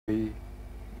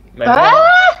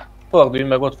Fordulj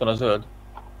meg, ott van a zöld.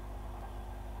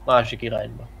 Másik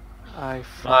irányba.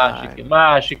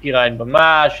 Másik irányba,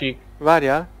 másik.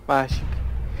 Várjál,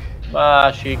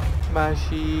 másik.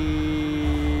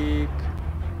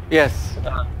 Yes.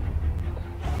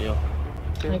 Jó.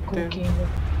 Cooking.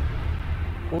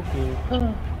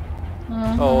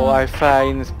 Oh, I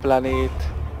find planet.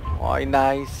 Oh,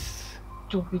 nice.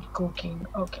 Stupid cooking.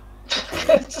 Okay.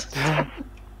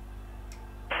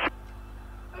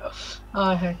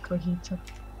 I had cojito.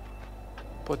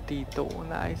 Potato,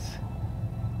 nice.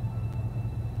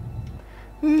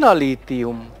 Na,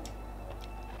 lítium.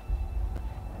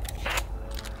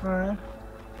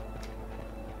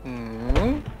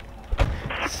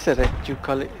 Szeretjük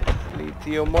a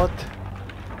lítiumot.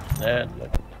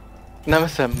 Nem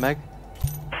eszem meg.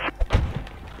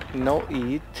 No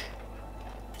eat.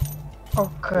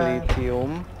 Okay.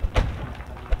 Lithium.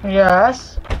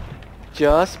 Yes.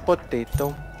 Just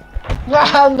potato.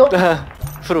 Yeah, no.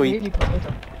 Fruit. Really potato.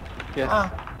 Yes.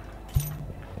 Ah.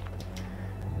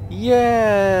 Yeah.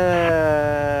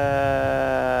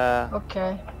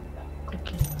 Okay.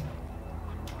 Cooking.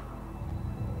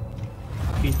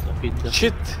 Pizza.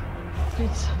 Shit.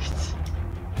 Pizza.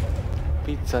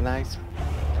 Pizza, nice.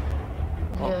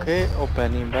 Yes. Okay,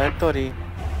 open inventory.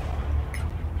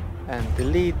 And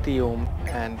lithium,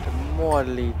 and more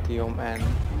lithium, and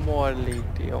more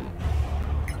lithium.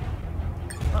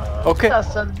 Okay.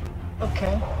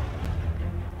 Okay.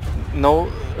 No,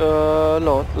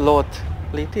 load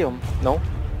lithium. No.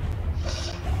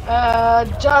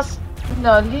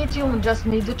 Lithium just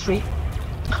need the 3.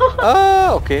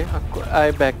 Okay.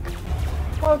 I back.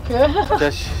 Okay.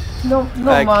 Just no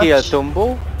I much. kill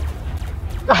Tombo.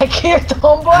 I killed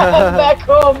Tombo. I'm back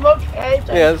home. Okay.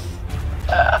 Yes.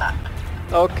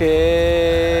 Okay.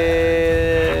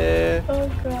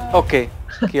 Okay.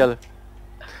 Kill.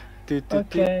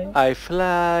 Okay. I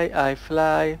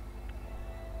fly.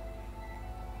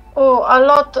 Oh, a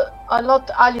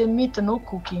lot alien meat, no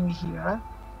cooking here.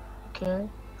 Okay.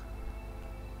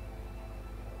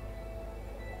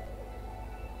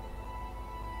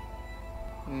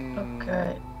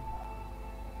 Okay.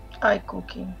 I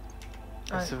cooking.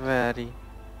 It's very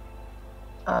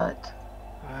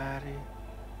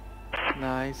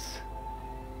nice.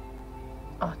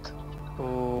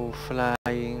 Oh,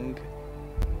 flying.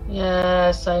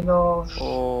 Yes, I know.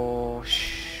 Oh,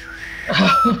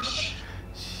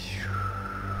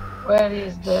 where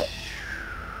is the?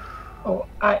 Oh,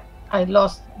 I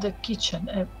lost the kitchen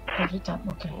every time.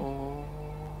 Okay.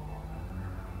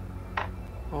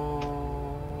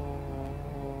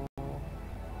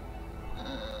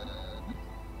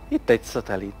 Itt egy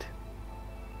szatellit.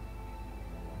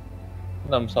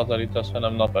 Nem szatellit, az,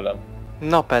 hanem napelem.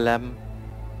 Napelem.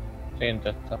 Én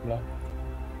tettem le.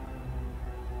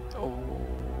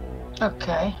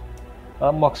 Okay.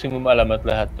 A maximum elemet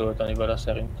lehet tölteni vele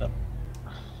szerintem.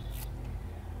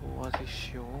 Az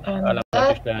is jó.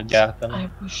 Elemet is lehet gyártani. I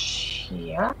push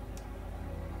here.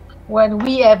 When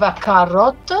we have a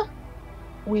carrot,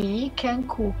 we can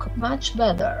cook much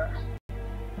better.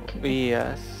 Okay.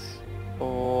 Yes.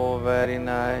 Oh, very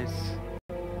nice.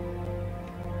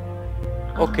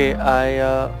 Okay,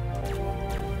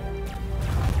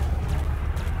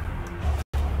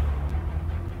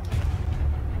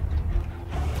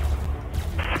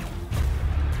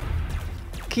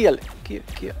 kill.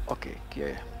 Okay,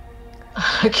 kill.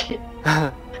 Okay.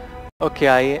 Okay,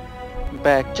 I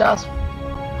back. Just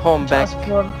back.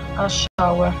 For a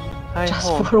shower.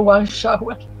 Home. For one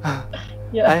shower.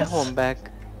 Yes. I home back.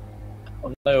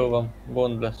 Na jó van,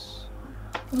 gond lesz.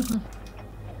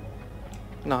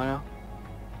 No.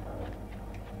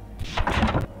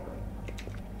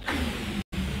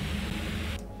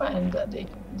 And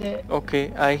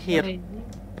okay, I hear.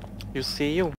 You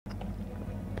see you?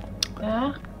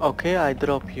 Yeah. Okay, I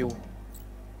drop you.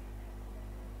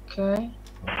 Okay.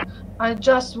 I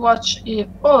just watch if.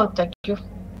 Oh, thank you.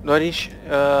 Norish,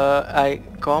 I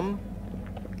come.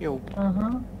 You.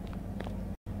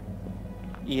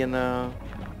 In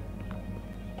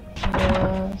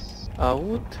yes.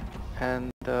 Out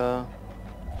and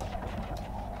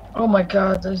oh my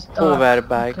God, there's dark.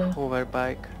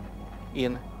 Hoverbike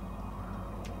in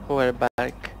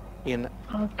hoverbike in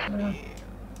okay.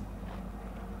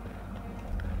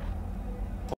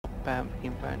 Open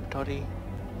inventory.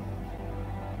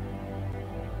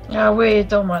 Yeah,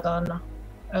 wait, oh Madonna.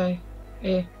 Hey.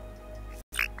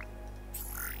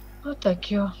 Oh,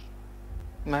 thank you.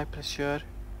 My pleasure.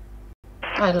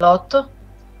 A lot.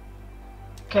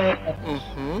 Okay.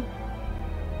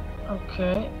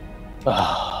 Okay.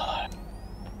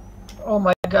 Oh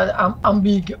my God, I'm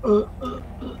big.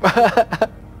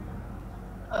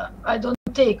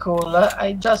 take all.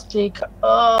 I just take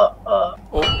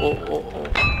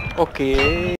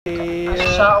Okay. a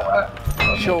shower.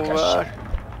 Or make a Shower.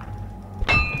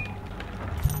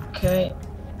 Okay.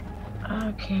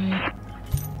 Okay.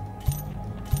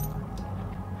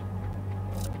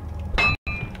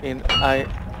 And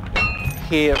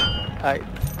here I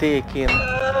take in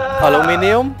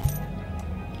aluminium.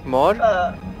 More.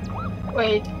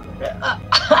 Wait.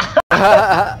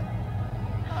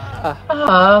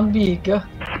 Ah, Big.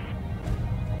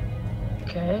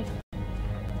 Okay.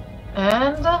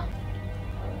 And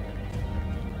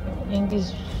in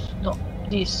this, no,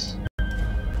 this.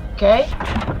 Okay.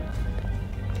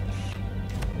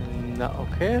 no,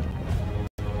 okay.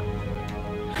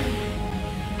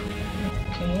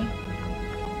 Okay.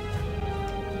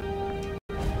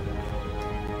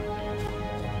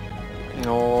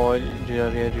 No,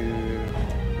 gyönyörű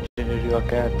a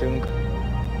kertünk.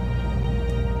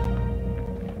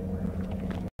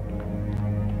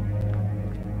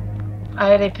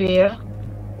 I repair.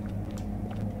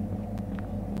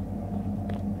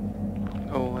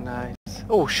 Oh, nice.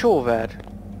 Oh, shower.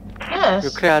 Yes. You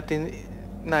creating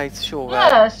nice shower.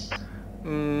 Yes.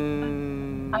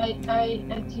 I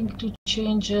I think to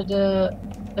change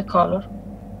the color.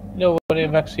 Jó, én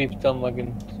megszívtam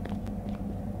megint.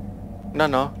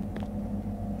 Na.